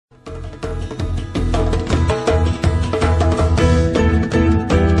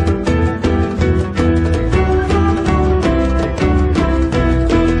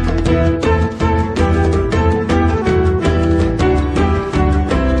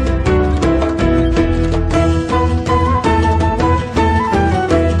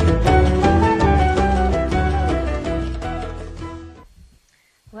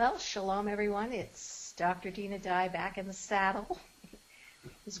Dr. Dina Dye back in the saddle.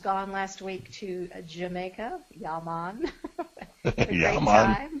 Was gone last week to Jamaica, Yaman. A great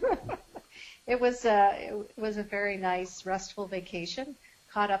time. It was a very nice, restful vacation.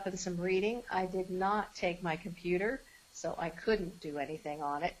 Caught up in some reading. I did not take my computer, so I couldn't do anything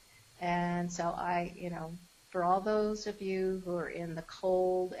on it. And so for all those of you who are in the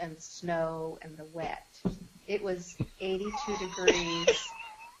cold and the snow and the wet, it was 82 degrees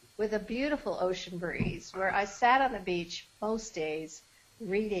with a beautiful ocean breeze where I sat on the beach most days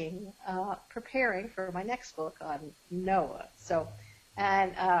reading, preparing for my next book on Noah. So,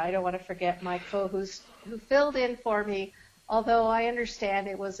 and I don't want to forget my co-host who filled in for me, although I understand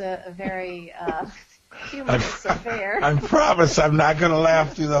it was a very humorous affair. I promise I'm not going to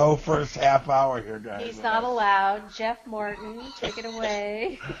laugh through the whole first half hour here, guys. He's not allowed. Jeff Morton, take it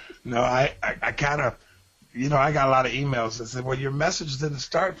away. No, I kind of, I got a lot of emails that said, well, your message didn't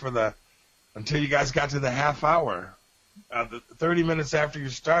start until you guys got to the half hour. The 30 minutes after you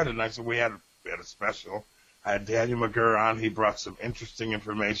started, and I said, we had a special. I had Daniel McGurr on. He brought some interesting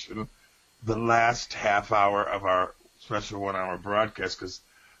information the last half hour of our special 1 hour broadcast because,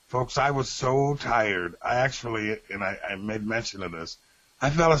 folks, I was so tired. I actually, and I made mention of this, I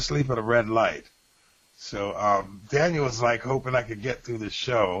fell asleep at a red light. So Daniel was like hoping I could get through the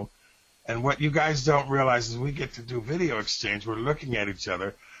show. And what you guys don't realize is we get to do video exchange. We're looking at each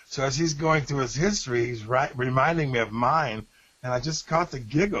other. So as he's going through his history, he's reminding me of mine, and I just caught the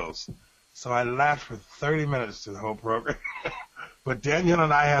giggles. So I laughed for 30 minutes to the whole program. But Daniel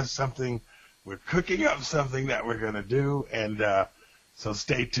and I have something, we're cooking up something that we're going to do, and so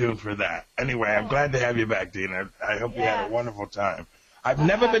stay tuned for that. Anyway, I'm glad to have you back, Dina. I hope you had a wonderful time. I've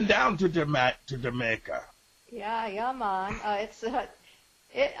never been down to Jamaica. Yeah, man.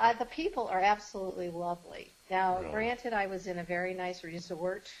 The people are absolutely lovely. Now, Granted, I was in a very nice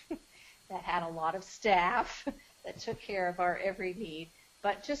resort that had a lot of staff that took care of our every need.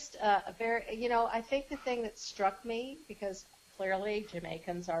 But just I think the thing that struck me, because clearly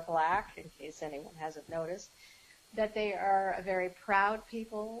Jamaicans are black, in case anyone hasn't noticed, that they are a very proud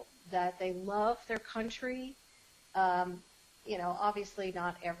people, that they love their country. Obviously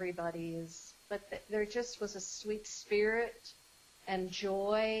not everybody is, but there just was a sweet spirit and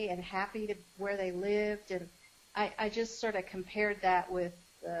joy and happy to where they lived. And I just sort of compared that with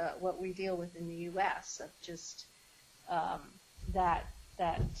what we deal with in the U.S. of just that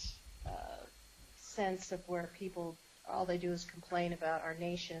sense of where people, all they do is complain about our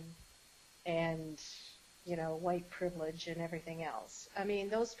nation and, white privilege and everything else. I mean,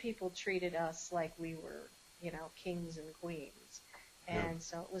 those people treated us like we were, kings and queens. And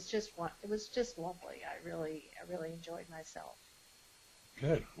so it was just lovely. I really enjoyed myself.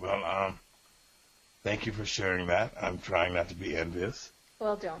 Good. Well, thank you for sharing that. I'm trying not to be envious.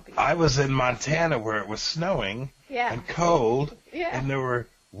 Well, don't be. I was in Montana where it was snowing and cold, and there were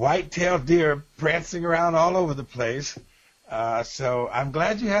white-tailed deer prancing around all over the place. So I'm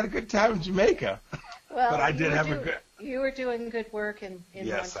glad you had a good time in Jamaica. Well, but I did have a good. You were doing good work in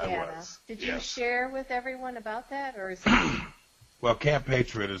yes, Montana. I was. Did you share with everyone about that, or is it? Well, Camp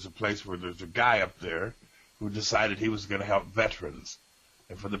Patriot is a place where there's a guy up there who decided he was going to help veterans.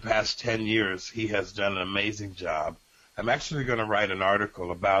 And for the past 10 years, he has done an amazing job. I'm actually going to write an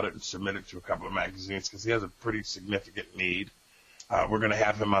article about it and submit it to a couple of magazines because he has a pretty significant need. We're going to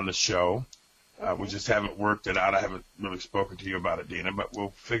have him on the show. We just haven't worked it out. I haven't really spoken to you about it, Dina, but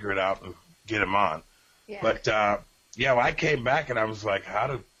we'll figure it out and get him on. Yeah. But, well, I came back and I was like, how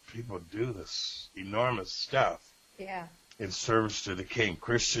do people do this enormous stuff in service to the King?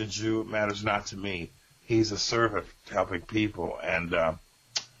 Christian, Jew, it matters not to me. He's a servant helping people, and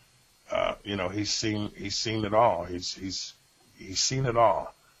he's seen it all. He's seen it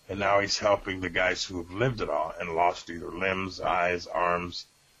all, and now he's helping the guys who have lived it all and lost either limbs, eyes, arms,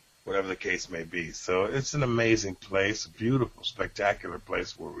 whatever the case may be. So it's an amazing place, a beautiful, spectacular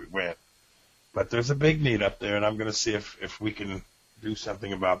place where we went. But there's a big need up there, and I'm going to see if we can do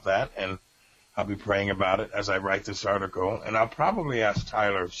something about that, and I'll be praying about it as I write this article, and I'll probably ask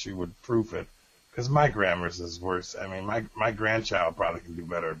Tyler if she would proof it. Because my grammar is worse. I mean, my grandchild probably can do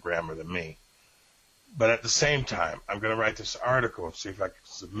better at grammar than me. But at the same time, I'm going to write this article and see if I can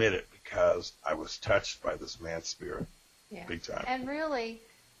submit it because I was touched by this man's spirit big time. And really,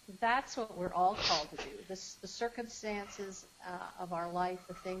 that's what we're all called to do. The circumstances of our life,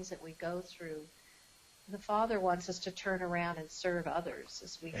 the things that we go through, the Father wants us to turn around and serve others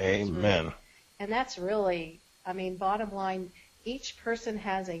as we go Amen. through. And that's really, bottom line, each person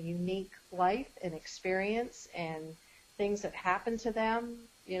has a unique life and experience and things that happen to them,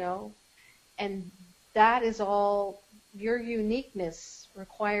 and that is all. Your uniqueness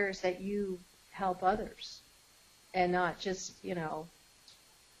requires that you help others and not just,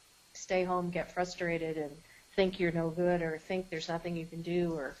 stay home, get frustrated, and think you're no good or think there's nothing you can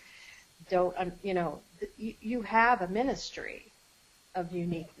do or don't, you have a ministry of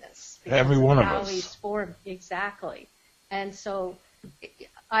uniqueness. Every one of how us. He's formed, exactly. And so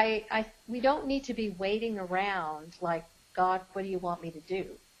we don't need to be waiting around like, God, what do you want me to do?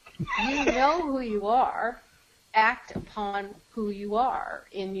 You know who you are. Act upon who you are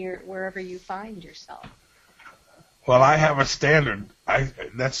in wherever you find yourself. Well, I have a standard.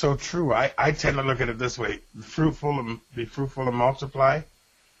 That's so true. I tend to look at it this way: be fruitful and multiply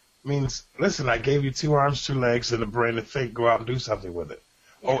means, listen, I gave you 2 arms, 2 legs, and a brain to think. Go out and do something with it.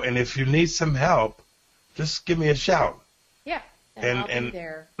 Yeah. Oh, and if you need some help, just give me a shout. Yeah, and I'll be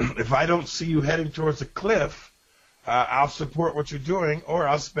there. If I don't see you heading towards a cliff, I'll support what you're doing, or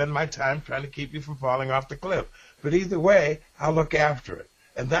I'll spend my time trying to keep you from falling off the cliff. But either way, I'll look after it.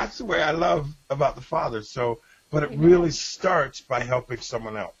 And that's the way I love about the Father. So, but it really starts by helping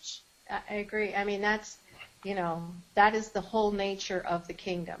someone else. I agree. I mean, that's, that is the whole nature of the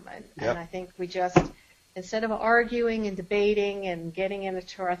kingdom. And I think we just, instead of arguing and debating and getting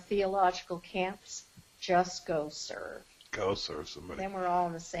into our theological camps, just go serve. Go serve somebody. Then we're all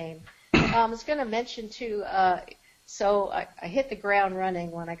in the same. I was going to mention, too, so I hit the ground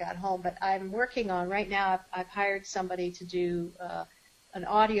running when I got home, but I'm working on, right now, I've hired somebody to do an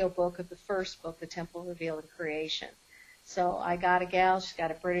audio book of the first book, The Temple Revealed in Creation. So I got a gal, she's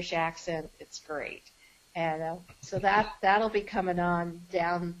got a British accent, it's great. And so that'll be coming on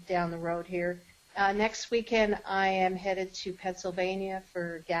down the road here. Next weekend, I am headed to Pennsylvania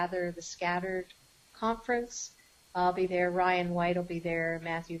for Gather the Scattered conference. I'll be there. Ryan White will be there,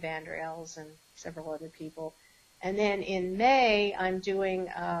 Matthew Vander Els, and several other people. And then in May, I'm doing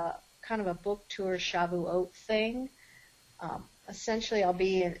kind of a book tour Shavuot thing. Essentially, I'll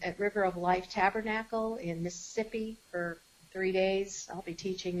be at River of Life Tabernacle in Mississippi for 3 days. I'll be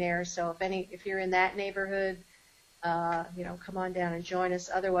teaching there. So if you're in that neighborhood, come on down and join us.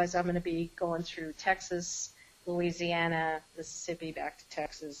 Otherwise, I'm going to be going through Texas, Louisiana, Mississippi, back to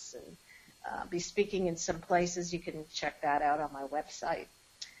Texas, and be speaking in some places. You can check that out on my website.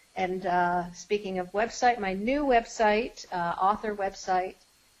 And speaking of website, my new website, author website,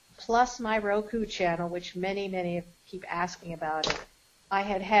 plus my Roku channel, which many keep asking about it. I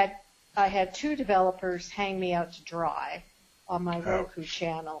had 2 developers hang me out to dry on my Roku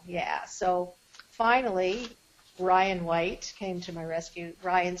channel. Yeah. So finally, Ryan White came to my rescue.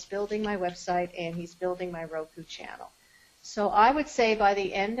 Ryan's building my website, and he's building my Roku channel. So I would say by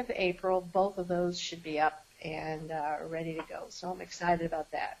the end of April, both of those should be up and ready to go. So I'm excited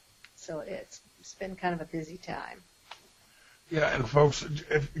about that. So it's been kind of a busy time. Yeah, and folks,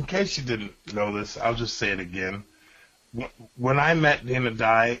 in case you didn't know this, I'll just say it again. When I met Dana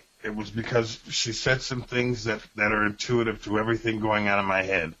Dye, it was because she said some things that are intuitive to everything going on in my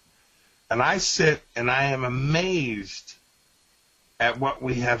head. And I sit and I am amazed at what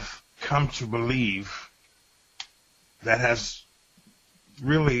we have come to believe that has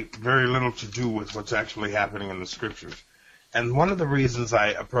really very little to do with what's actually happening in the Scriptures. And one of the reasons I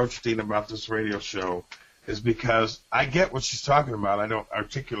approached Dina about this radio show is because I get what she's talking about. I don't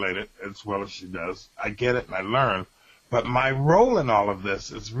articulate it as well as she does. I get it and I learn. But my role in all of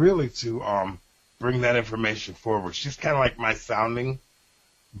this is really to bring that information forward. She's kind of like my sounding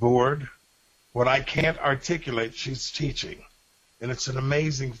board. What I can't articulate, she's teaching. And it's an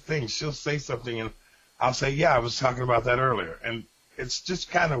amazing thing. She'll say something and I'll say, yeah, I was talking about that earlier. And it's just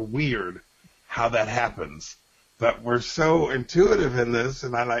kind of weird how that happens. But we're so intuitive in this,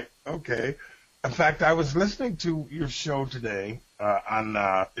 and I'm like, okay. In fact, I was listening to your show today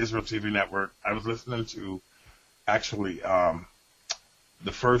on Israel TV Network. I was listening to, actually,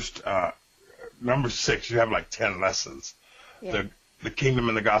 the first, number 6. You have like 10 lessons. Yeah. The Kingdom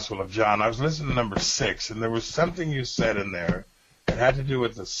and the Gospel of John. I was listening to number 6, and there was something you said in there that had to do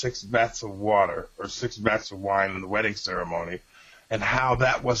with the 6 vats of water or 6 vats of wine in the wedding ceremony, and how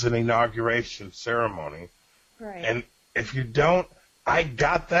that was an inauguration ceremony. Right. And if you don't, I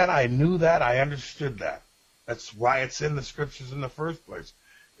got that, I knew that, I understood that. That's why it's in the Scriptures in the first place.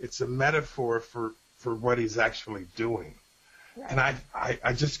 It's a metaphor for what he's actually doing. Right. And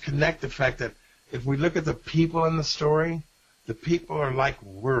I just connect the fact that if we look at the people in the story, the people are like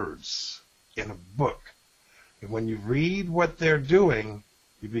words in a book. And when you read what they're doing,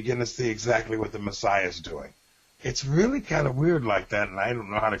 you begin to see exactly what the Messiah is doing. It's really kind of weird like that, and I don't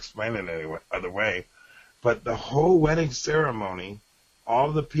know how to explain it any other way. But the whole wedding ceremony, all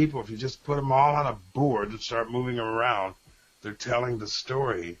of the people, if you just put them all on a board and start moving them around, they're telling the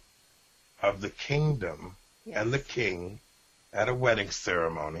story of the kingdom and the king at a wedding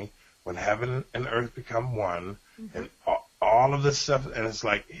ceremony when heaven and earth become one, Mm-hmm. and all of this stuff, and it's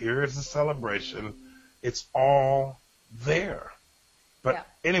like, here is the celebration. It's all there. But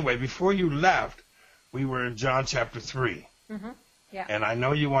anyway, before you left, we were in John chapter 3. Mm-hmm. Yeah. And I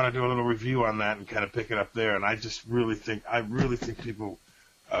know you want to do a little review on that and kind of pick it up there. And I just really think people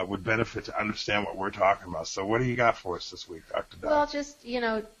would benefit to understand what we're talking about. So what do you got for us this week, Dr. Dodd? Well, just,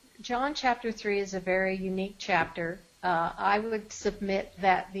 John chapter 3 is a very unique chapter. I would submit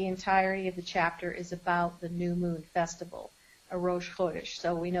that the entirety of the chapter is about the New Moon Festival, a Rosh Chodesh.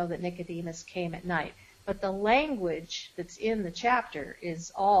 So we know that Nicodemus came at night. But the language that's in the chapter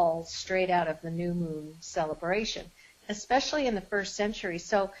is all straight out of the New Moon celebration, especially in the first century.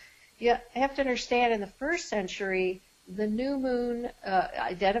 So you have to understand, in the first century, the new moon,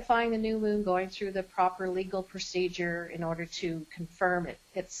 identifying the new moon, going through the proper legal procedure in order to confirm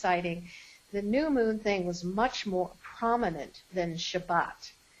its sighting, the new moon thing was much more prominent than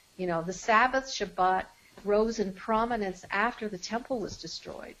Shabbat. The Sabbath, Shabbat, rose in prominence after the temple was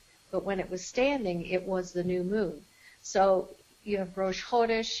destroyed. But when it was standing, it was the new moon. So you have Rosh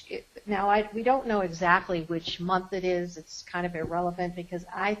Chodesh. We don't know exactly which month it is. It's kind of irrelevant because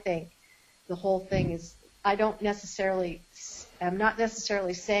I think the whole thing is, I'm not necessarily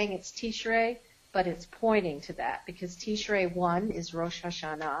saying it's Tishrei, but it's pointing to that because Tishrei 1 is Rosh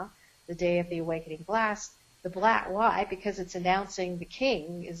Hashanah, the day of the awakening blast. The black, why? Because it's announcing the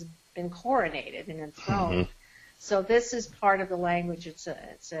king has been coronated and enthroned. Mm-hmm. So this is part of the language. It's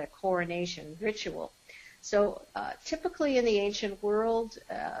a coronation ritual. So typically in the ancient world,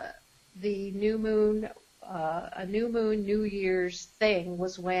 the new moon, New Year's thing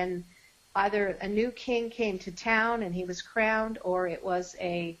was when either a new king came to town and he was crowned, or it was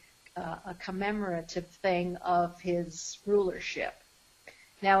a commemorative thing of his rulership.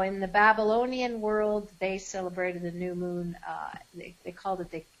 Now in the Babylonian world, they celebrated the new moon. They called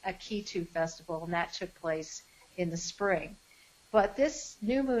it the Akitu festival, and that took place in the spring. But this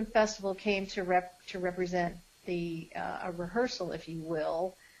new moon festival came to represent a rehearsal, if you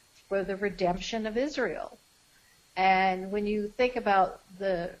will, for the redemption of Israel. And when you think about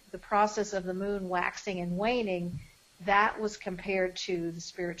the process of the moon waxing and waning, that was compared to the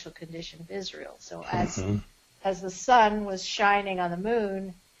spiritual condition of Israel. So as the sun was shining on the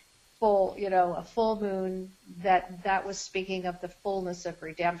moon, a full moon, that was speaking of the fullness of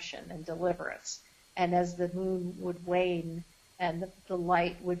redemption and deliverance. And as the moon would wane and the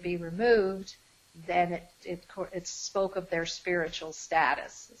light would be removed, then it spoke of their spiritual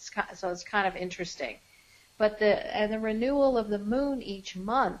status. So it's kind of interesting. But the renewal of the moon each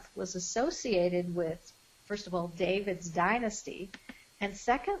month was associated with, first of all, David's dynasty, and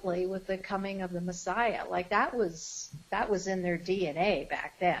secondly, with the coming of the Messiah. Like that was in their DNA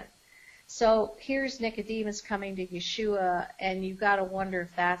back then. So here's Nicodemus coming to Yeshua, and you've got to wonder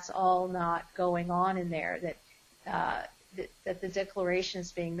if that's all not going on in there, that the declaration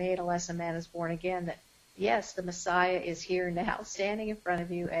is being made unless a man is born again, that yes, the Messiah is here now, standing in front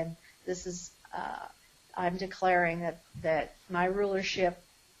of you, and this is, I'm declaring that my rulership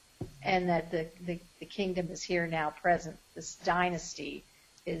and that the kingdom is here now present. This dynasty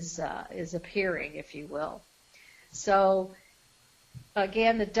is appearing, if you will. So,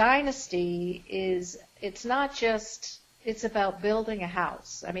 again, the dynasty it's not just, it's about building a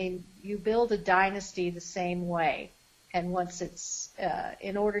house. I mean, you build a dynasty the same way. And once it's,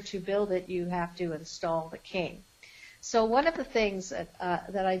 in order to build it, you have to install the king. So one of the things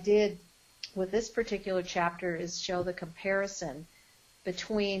that I did with this particular chapter is show the comparison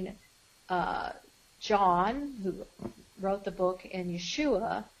between John, who wrote the book, and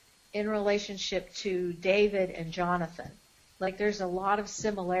Yeshua in relationship to David and Jonathan. Like there's a lot of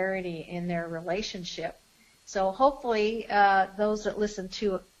similarity in their relationship. So hopefully those that listened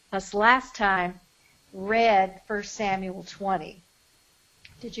to us last time read 1 Samuel 20.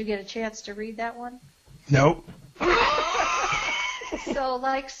 Did you get a chance to read that one? Nope. So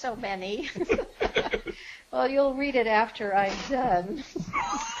like so many. Well, you'll read it after I'm done.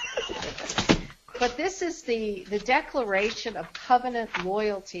 But this is the declaration of covenant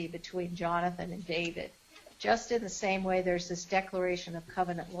loyalty between Jonathan and David. Just in the same way there's this declaration of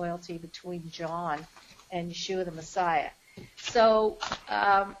covenant loyalty between John and Yeshua the Messiah. So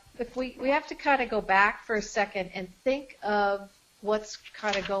if we have to kind of go back for a second and think of what's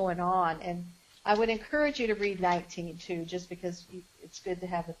kind of going on. And I would encourage you to read 19 too, just because it's good to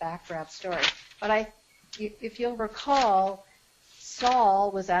have the background story. But if you'll recall,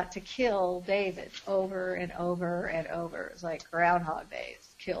 Saul was out to kill David over and over and over. It was like Groundhog Days.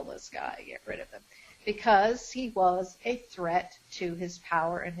 Kill this guy, get rid of him. Because he was a threat to his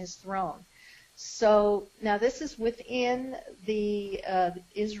power and his throne. So now this is within the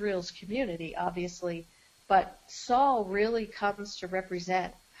Israel's community, obviously, but Saul really comes to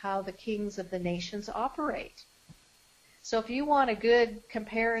represent how the kings of the nations operate. So if you want a good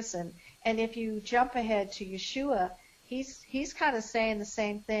comparison, and if you jump ahead to Yeshua, he's kind of saying the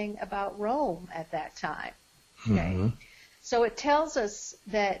same thing about Rome at that time. Okay? Mm-hmm. So it tells us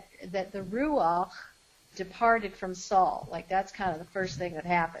that the Ruach departed from Saul. Like that's kind of the first thing that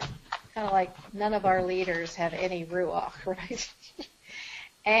happened. Kind of like none of our leaders have any Ruach, right?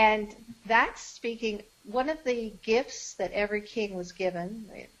 And that's speaking, one of the gifts that every king was given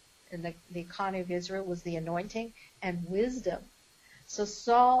in the economy of Israel was the anointing and wisdom. So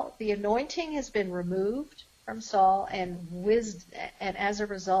Saul, the anointing has been removed from Saul, and as a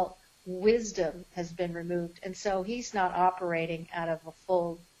result, wisdom has been removed. And so he's not operating out of a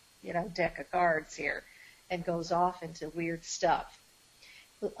full, deck of cards here and goes off into weird stuff.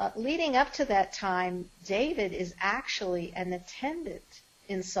 Leading up to that time, David is actually an attendant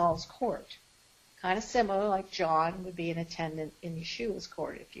in Saul's court. Kind of similar, like John would be an attendant in Yeshua's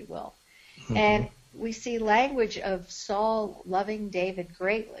court, if you will. Mm-hmm. And we see language of Saul loving David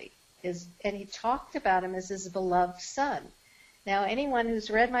greatly, and he talked about him as his beloved son. Now, anyone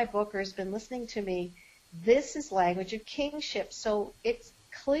who's read my book or has been listening to me, this is language of kingship. So it's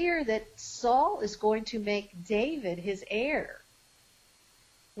clear that Saul is going to make David his heir.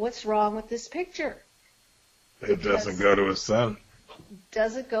 What's wrong with this picture? It doesn't go to his son.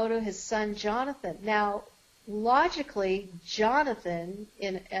 Doesn't go to his son Jonathan. Now, logically, Jonathan,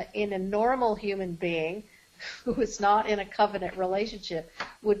 in a normal human being who is not in a covenant relationship,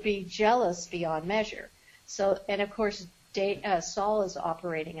 would be jealous beyond measure. So, and of course, Saul is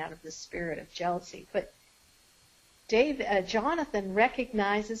operating out of the spirit of jealousy. But Jonathan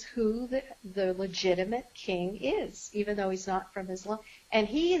recognizes who the legitimate king is, even though he's not from his line. And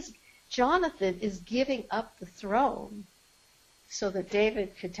Jonathan is giving up the throne so that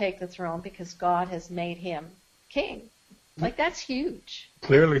David could take the throne because God has made him king. Like, that's huge.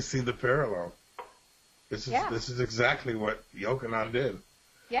 Clearly see the parallel. This is exactly what Yochanan did.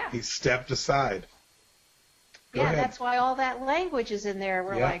 Yeah. He stepped aside. Go ahead. That's why all that language is in there.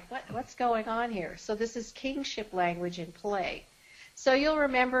 We're like, what's going on here? So this is kingship language in play. So you'll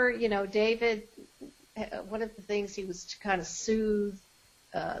remember, David, one of the things he was to kind of soothe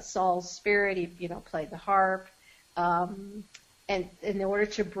Saul's spirit, he, played the harp. And in order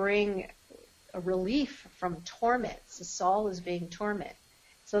to bring a relief from torment, so Saul is being tormented.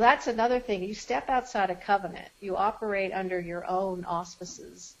 So that's another thing. You step outside a covenant. You operate under your own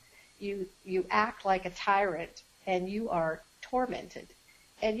auspices. You act like a tyrant, and you are tormented.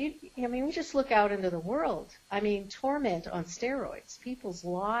 And we just look out into the world. Torment on steroids. People's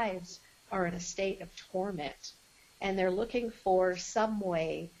lives are in a state of torment, and they're looking for some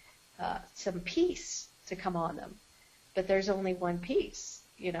way, some peace to come on them. But there's only one peace,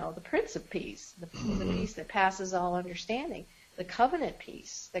 the Prince of Peace, the peace that passes all understanding, the covenant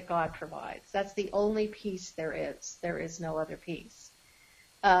peace that God provides. That's the only peace there is. There is no other peace.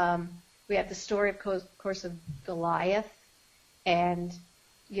 We have the story, of course, of Goliath, and,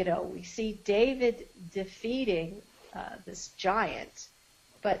 we see David defeating this giant.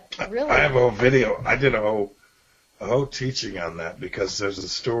 But really, I have a whole video. I did a whole teaching on that because there's a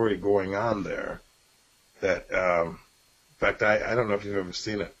story going on there that, in fact, I don't know if you've ever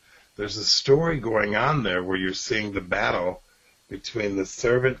seen it. There's a story going on there where you're seeing the battle between the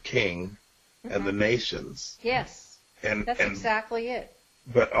servant king and the nations. Yes, that's exactly it.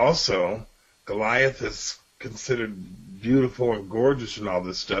 But also, Goliath is considered beautiful and gorgeous and all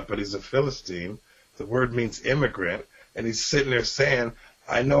this stuff, but he's a Philistine. The word means immigrant, and he's sitting there saying,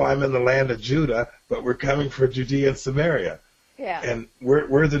 I know I'm in the land of Judah, but we're coming for Judea and Samaria. Yeah. And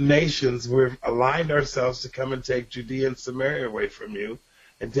we're the nations. We've aligned ourselves to come and take Judea and Samaria away from you.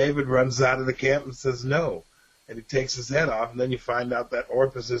 And David runs out of the camp and says no. And he takes his head off, and then you find out that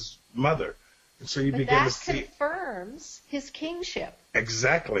Orpah is his mother. And so you begin to see. That confirms his kingship.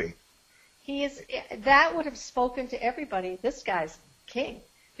 Exactly. That would have spoken to everybody. This guy's king.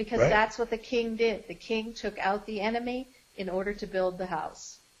 Because that's what the king did. The king took out the enemy in order to build the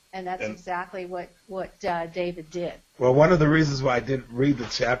house. And that's exactly what David did. Well, one of the reasons why I didn't read the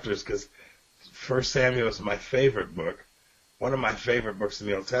chapters, because 1 Samuel is my favorite book, one of my favorite books in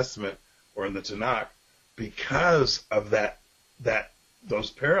the Old Testament or in the Tanakh, because of those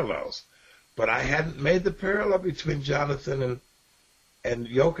parallels. But I hadn't made the parallel between Jonathan and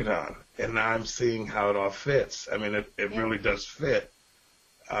Yochanan, and now I'm seeing how it all fits. It really does fit,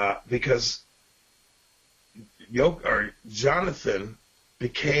 because Jonathan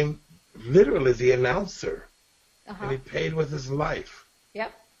became literally the announcer, and he paid with his life.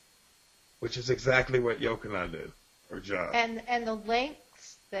 Yep. which is exactly what Yochanan did, or John. And the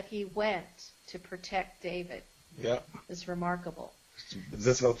lengths that he went to protect David is remarkable.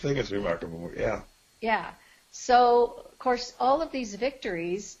 This whole thing is remarkable, yeah. Yeah. So, of course, all of these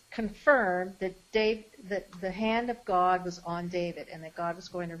victories confirmed that the hand of God was on David and that God was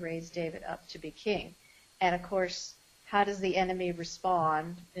going to raise David up to be king. And, of course, how does the enemy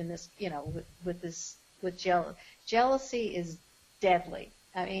respond in this, with jealousy? Jealousy is deadly.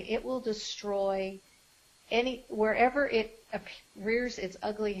 I mean, it will destroy wherever it rears its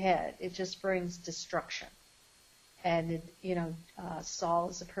ugly head, it just brings destruction. And, Saul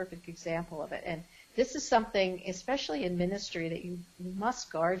is a perfect example of it. And this is something, especially in ministry, that you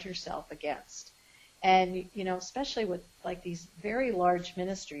must guard yourself against. And, especially with like these very large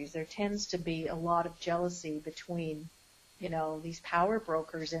ministries, there tends to be a lot of jealousy between, these power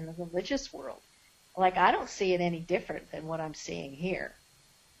brokers in the religious world. Like, I don't see it any different than what I'm seeing here.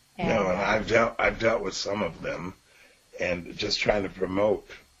 And I've dealt with some of them, and just trying to promote,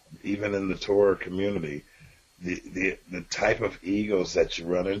 even in the Torah community, the type of egos that you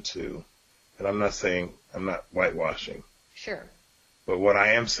run into. And I'm not whitewashing. Sure. But what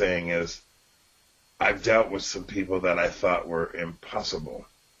I am saying is, I've dealt with some people that I thought were impossible.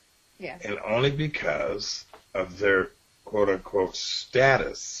 Yeah. And only because of their quote unquote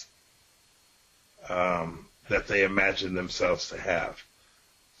status that they imagine themselves to have.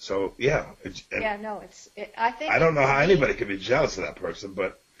 So I don't know how anybody could be jealous of that person,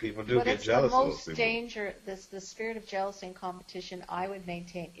 but people do get jealous of those people. The spirit of jealousy and competition, I would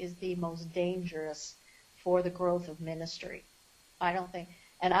maintain, is the most dangerous for the growth of ministry. I don't think,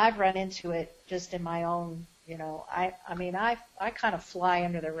 and I've run into it just in my own, I kind of fly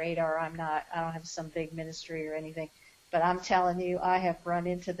under the radar. I don't have some big ministry or anything, but I'm telling you, I have run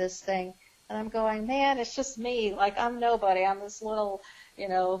into this thing, and I'm going, man, it's just me. Like, I'm nobody. I'm this little,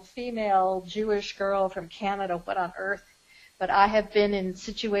 female Jewish girl from Canada. What on earth? But I have been in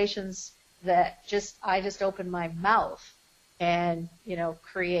situations that I just open my mouth and,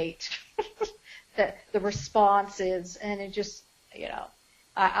 create the responses, and it just,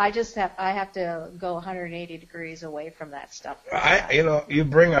 I have to go 180 degrees away from that stuff. You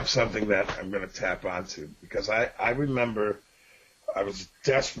bring up something that I'm going to tap onto, because I remember I was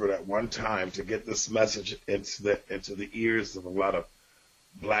desperate at one time to get this message into the ears of a lot of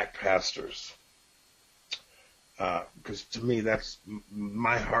black pastors. Because to me, that's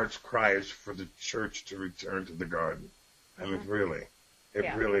my heart's cry is for the church to return to the garden. I mean, really.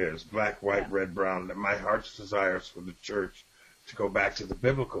 It really is. Black, white, red, brown. My heart's desire is for the church to go back to the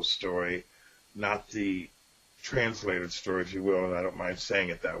biblical story, not the translated story, if you will, and I don't mind saying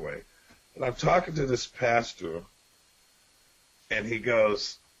it that way. And I'm talking to this pastor, and he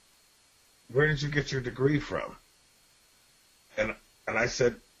goes, "Where did you get your degree from?" And I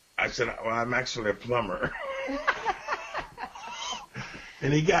said, "Well, I'm actually a plumber."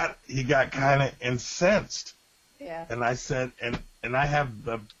 And he got kind of incensed. Yeah. And I said, and I have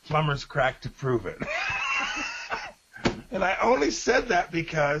the plumber's crack to prove it. And I only said that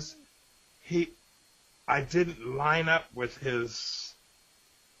because I didn't line up with his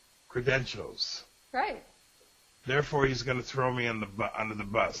credentials. Right. Therefore, he's going to throw me under the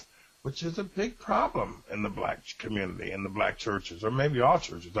bus, which is a big problem in the black community, in the black churches, or maybe all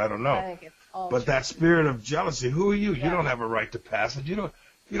churches. I don't know. I think it's all but churches. That spirit of jealousy, who are you? Yeah. You don't have a right to pass it. You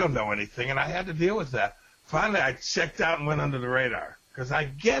don't know anything. And I had to deal with that. Finally, I checked out and went under the radar because I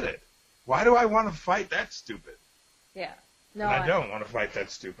get it. Why do I want to fight that stupid? Yeah. No, and I don't want to fight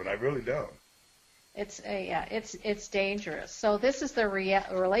that stupid. I really don't. It's dangerous. So this is the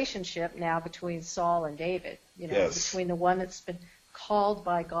relationship now between Saul and David. Between the one that's been called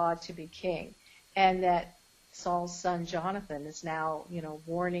by God to be king, and that Saul's son Jonathan is now,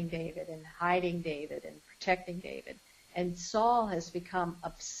 warning David and hiding David and protecting David. And Saul has become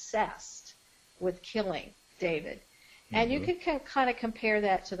obsessed with killing David. And you can kind of compare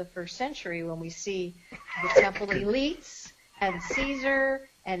that to the first century when we see the temple elites and Caesar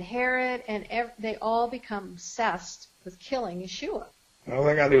and Herod, and they all become obsessed with killing Yeshua. All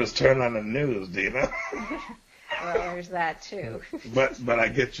I got to do is turn on the news, Dina. Well, there's that too. But I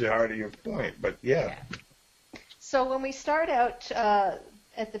get you heart of your point. But yeah. So when we start out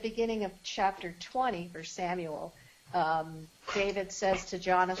at the beginning of chapter 20 for Samuel, David says to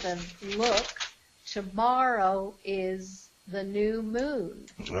Jonathan, "Look, tomorrow is the new moon.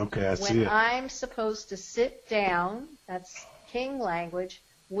 Okay, I see it. When I'm supposed to sit down," that's king language,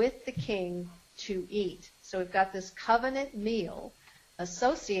 "with the king to eat." So we've got this covenant meal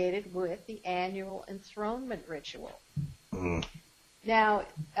associated with the annual enthronement ritual. Mm. Now,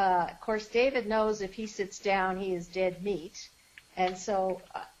 of course, David knows if he sits down, he is dead meat. And so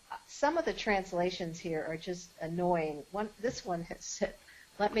some of the translations here are just annoying. This one has said,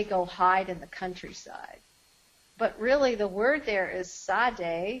 "Let me go hide in the countryside." But really the word there is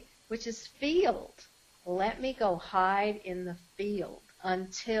sade, which is field. Let me go hide in the field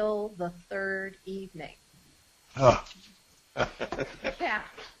until the third evening. Oh. Yeah.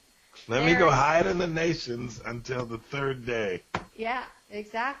 Let me go hide in the nations until the third day. Yeah,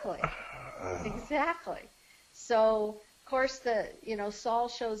 exactly. Exactly. So, of course, Saul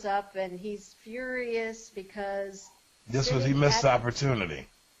shows up and he's furious because he missed the opportunity.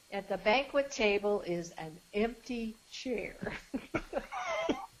 At the banquet table is an empty chair.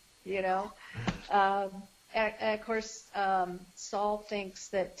 And of course, Saul thinks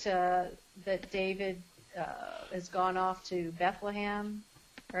that David has gone off to Bethlehem,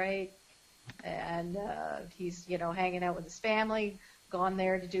 right? And he's hanging out with his family, gone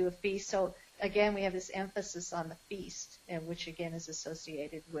there to do a feast. So again, we have this emphasis on the feast, and which again is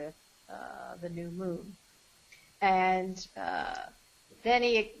associated with the new moon. And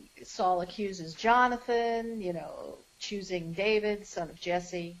then Saul accuses Jonathan, choosing David, son of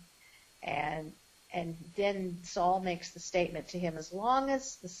Jesse, and then Saul makes the statement to him: as long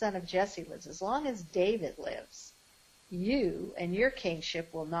as the son of Jesse lives, as long as David lives, you and your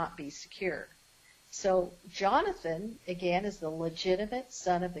kingship will not be secure. So Jonathan, again, is the legitimate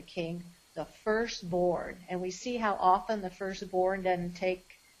son of the king, the firstborn. And we see how often the firstborn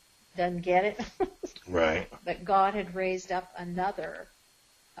doesn't get it. Right. But God had raised up another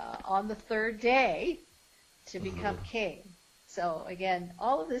on the third day to become king. So again,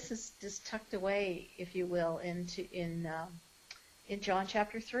 all of this is just tucked away, if you will, in John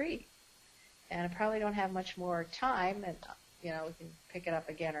chapter 3. And I probably don't have much more time, and we can pick it up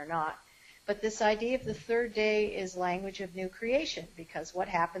again or not. But this idea of the third day is language of new creation, because what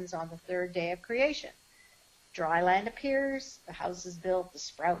happens on the third day of creation? Dry land appears, the house is built, the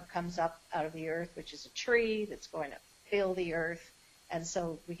sprout comes up out of the earth, which is a tree that's going to fill the earth. And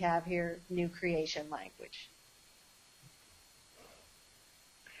so we have here new creation language.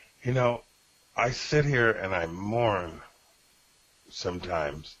 I sit here and I mourn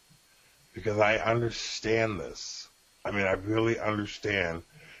sometimes because I understand this. I mean, I really understand.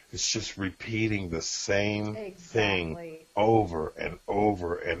 It's just repeating the same thing over and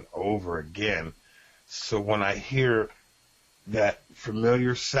over and over again. So when I hear that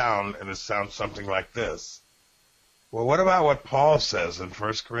familiar sound, and it sounds something like this, well, what about what Paul says in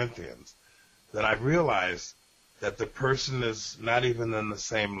 1 Corinthians? That I realize that the person is not even in the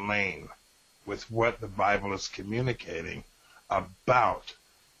same lane with what the Bible is communicating about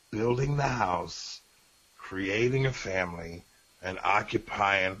building the house, creating a family, and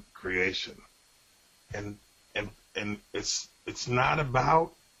occupying creation. And it's not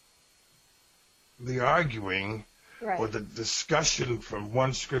about the arguing or the discussion from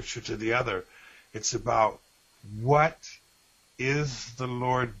one scripture to the other. It's about what is the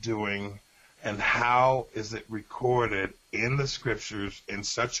Lord doing and how is it recorded in the scriptures in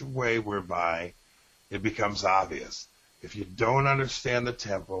such a way whereby it becomes obvious. If you don't understand the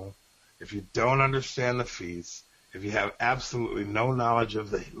temple, if you don't understand the feast, if you have absolutely no knowledge of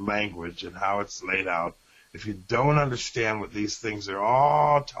the language and how it's laid out, if you don't understand what these things are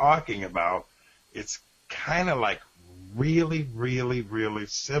all talking about, it's kind of like really, really, really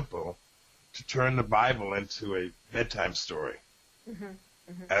simple to turn the Bible into a bedtime story,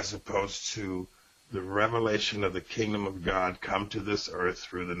 as opposed to the revelation of the kingdom of God come to this earth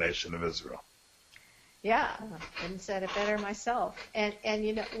through the nation of Israel. Yeah, and said it better myself. And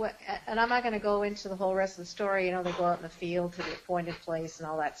you know what? And I'm not going to go into the whole rest of the story. They go out in the field to the appointed place and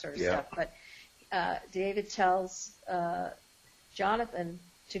all that sort of stuff. But David tells Jonathan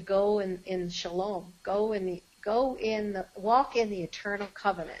to go in shalom, walk in the eternal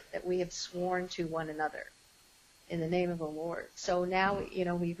covenant that we have sworn to one another in the name of the Lord. So now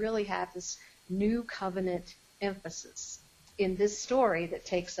we really have this new covenant emphasis in this story that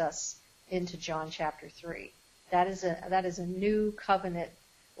takes us into John chapter 3. That is a new covenant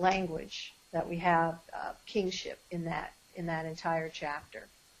language that we have kingship in that entire chapter.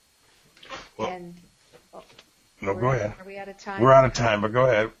 Well, go ahead. Are we out of time? We're out of time, but go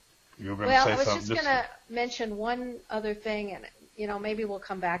ahead. You were going to say something. Well, I was just going to mention one other thing, and maybe we'll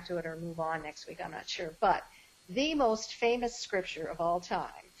come back to it or move on next week. I'm not sure, but the most famous scripture of all time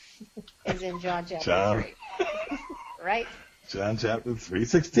is in John chapter 3, right? John chapter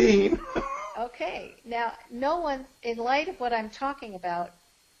 3:16. Okay. Now, no one, in light of what I'm talking about,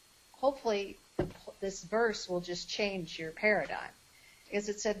 hopefully this verse will just change your paradigm. Because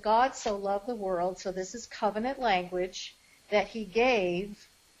it said, God so loved the world, so this is covenant language, that he gave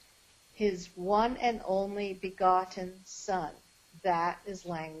his one and only begotten Son,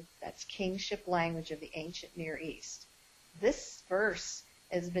 That's kingship language of the ancient Near East. This verse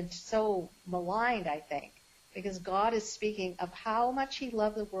has been so maligned, I think, because God is speaking of how much he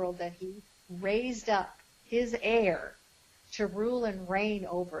loved the world that he raised up his heir to rule and reign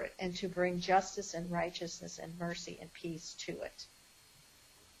over it and to bring justice and righteousness and mercy and peace to it.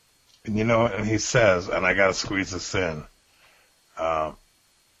 And and he says, and I got to squeeze this in,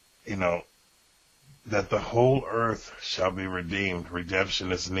 that the whole earth shall be redeemed.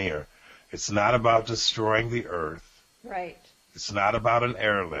 Redemption is near. It's not about destroying the earth. Right. It's not about an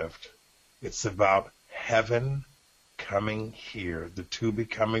airlift. It's about heaven coming here, the two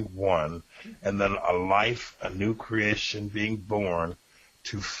becoming one, and then a life, a new creation being born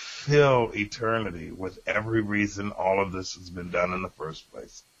to fill eternity with every reason all of this has been done in the first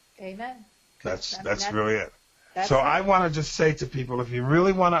place. Amen. That's really it. So I want to just say to people, if you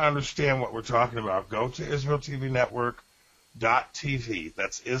really want to understand what we're talking about, go to IsraelTVNetwork.tv.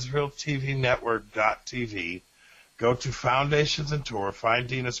 That's IsraelTVNetwork.tv. Go to Foundations and Torah, find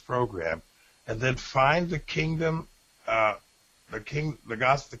Dina's program, and then find the Kingdom, the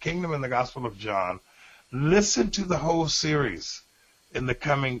Kingdom and the Gospel of John. Listen to the whole series in the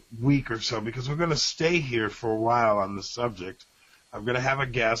coming week or so, because we're going to stay here for a while on this subject. I'm going to have a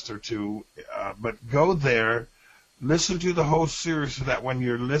guest or two, but go there, listen to the whole series so that when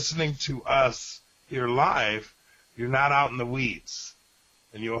you're listening to us here live, you're not out in the weeds,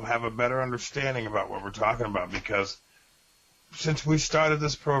 and you'll have a better understanding about what we're talking about, because since we started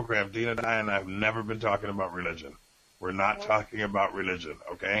this program, Dina and I have never been talking about religion. We're not talking about religion,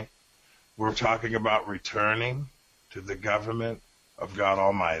 okay? We're talking about returning to the government of God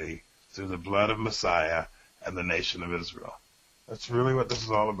Almighty through the blood of Messiah and the nation of Israel. That's really what this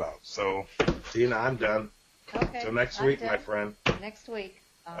is all about. So, Dina, I'm done. Okay. Until next week, my friend. Next week.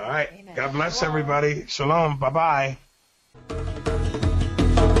 All right. Amen. God bless Shalom. everybody. Shalom. Bye-bye.